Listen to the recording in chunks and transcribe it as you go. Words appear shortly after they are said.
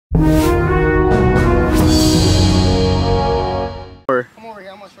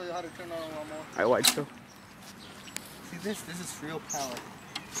White Joe. See this? This is real power.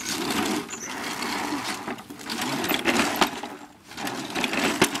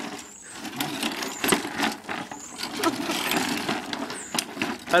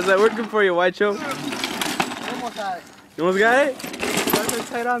 How's that working for you, White Joe? Almost got it. You almost got it? That's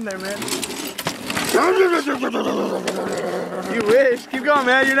tight on there, man. You wish. Keep going,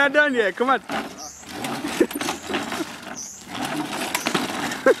 man. You're not done yet. Come on.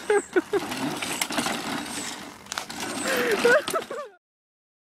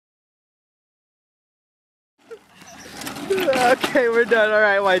 Okay, we're done. All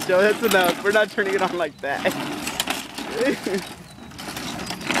right, White Joe, that's enough. We're not turning it on like that.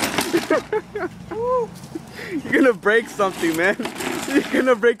 You're gonna break something, man. You're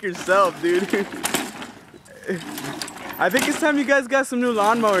gonna break yourself, dude. I think it's time you guys got some new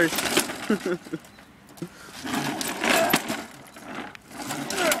lawnmowers.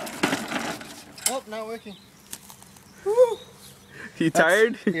 Oh, not working. You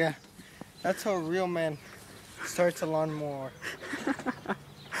tired? Yeah. That's how a real man starts a lawnmower. They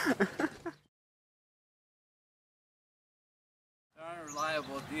aren't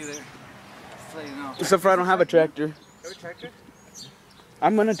reliable either. Just so you know. Except for I don't have a tractor. You have a tractor?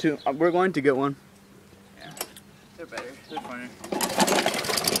 We're going to get one. Yeah. They're better. They're funner.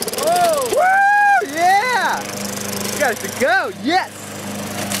 Whoa! Woo! Yeah! You got it to go. Yes!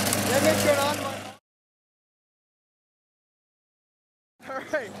 Let me turn on my... All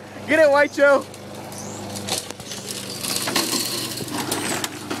right. Get it, White Joe.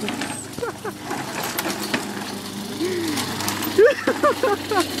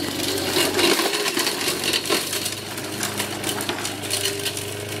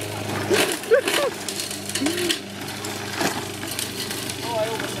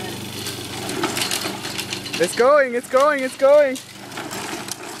 It's going, it's going, it's going.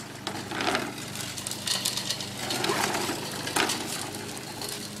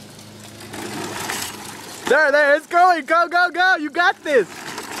 There, it's going. Go, go, go. You got this.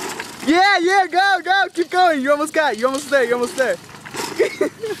 Yeah, yeah, go, go. Keep going. You almost got it. You're almost there. You're almost there.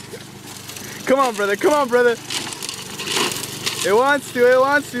 Come on, brother. Come on, brother. It wants to. It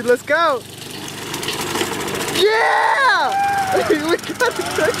wants to. Let's go. Yeah! We got it.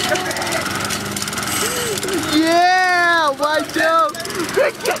 Yeah! White Joe.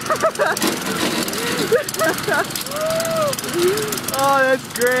 Oh, that's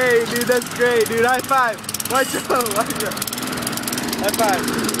great, dude. That's great, dude. High five. White Joe. White Joe. High five.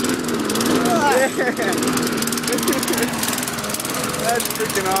 Yeah. That's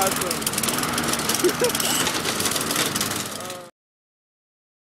freaking awesome.